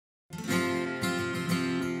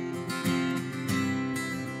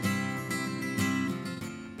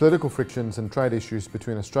Political frictions and trade issues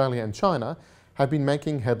between Australia and China have been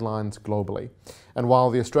making headlines globally. And while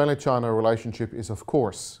the Australia-China relationship is of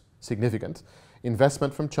course significant,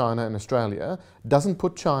 investment from China and Australia doesn't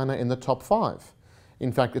put China in the top 5.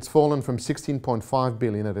 In fact, it's fallen from $16.5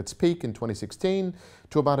 billion at its peak in 2016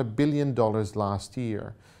 to about $1 billion last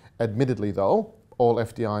year. Admittedly though, all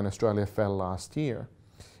FDI in Australia fell last year.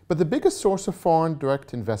 But the biggest source of foreign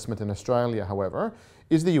direct investment in Australia, however,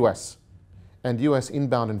 is the US. And US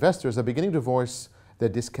inbound investors are beginning to voice their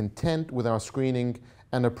discontent with our screening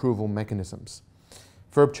and approval mechanisms.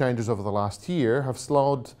 FIRB changes over the last year have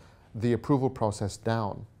slowed the approval process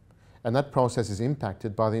down. And that process is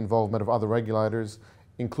impacted by the involvement of other regulators,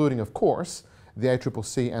 including, of course, the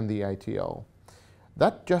ACCC and the ATO.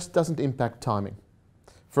 That just doesn't impact timing.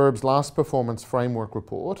 FIRB's last performance framework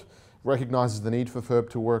report recognises the need for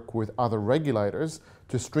FIRB to work with other regulators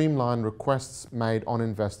to streamline requests made on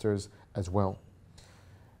investors as well.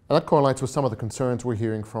 And that correlates with some of the concerns we're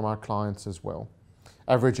hearing from our clients as well.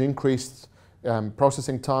 Average increased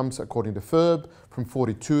processing times, according to FIRB, from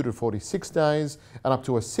 42 to 46 days and up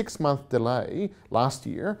to a 6-month delay last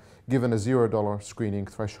year, given a $0 screening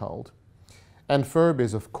threshold. And FIRB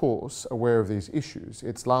is, of course, aware of these issues.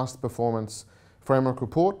 Its last performance framework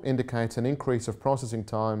report indicates an increase of processing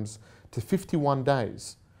times to 51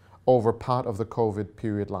 days over part of the COVID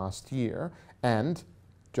period last year, and,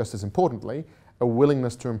 just as importantly, a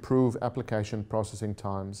willingness to improve application processing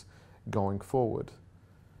times going forward.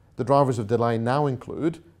 The drivers of delay now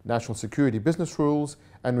include national security business rules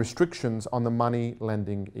and restrictions on the money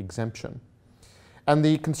lending exemption. And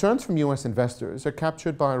the concerns from US investors are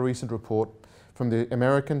captured by a recent report from the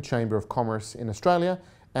American Chamber of Commerce in Australia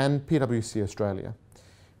and PwC Australia,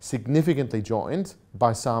 significantly joined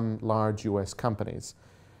by some large US companies.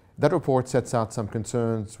 That report sets out some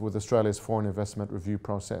concerns with Australia's foreign investment review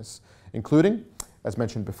process, including, as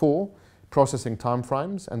mentioned before, processing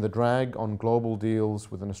timeframes and the drag on global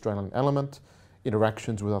deals with an Australian element,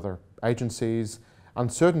 interactions with other agencies,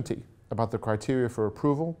 uncertainty about the criteria for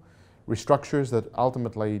approval, restructures that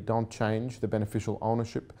ultimately don't change the beneficial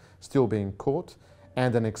ownership still being caught,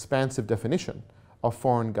 and an expansive definition of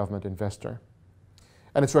foreign government investor.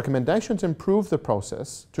 And its recommendations to improve the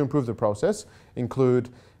process include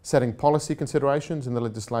setting policy considerations in the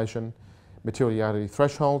legislation, materiality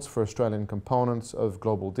thresholds for Australian components of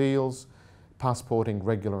global deals, passporting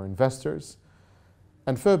regular investors.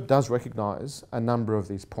 And FIRB does recognise a number of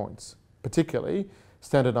these points, particularly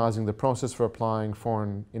standardising the process for applying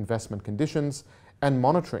foreign investment conditions and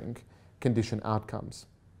monitoring condition outcomes.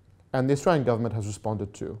 And the Australian government has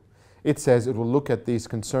responded too. It says it will look at these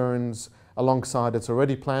concerns alongside its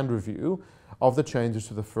already planned review of the changes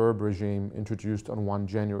to the FIRB regime introduced on 1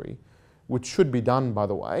 January, which should be done, by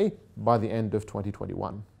the way, by the end of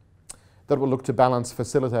 2021. That will look to balance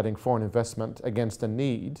facilitating foreign investment against a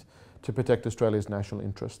need to protect Australia's national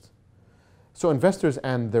interest. So investors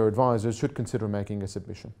and their advisors should consider making a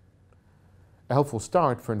submission. A helpful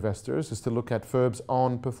start for investors is to look at FIRB's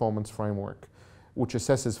own performance framework, which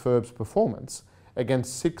assesses FIRB's performance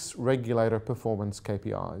against 6 regulator performance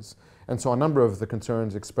KPIs. And so a number of the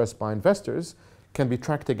concerns expressed by investors can be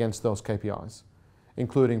tracked against those KPIs,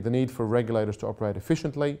 including the need for regulators to operate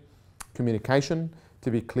efficiently, communication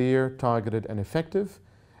to be clear, targeted and effective,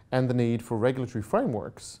 and the need for regulatory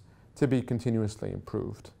frameworks to be continuously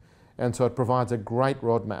improved. And so it provides a great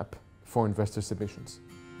roadmap for investor submissions.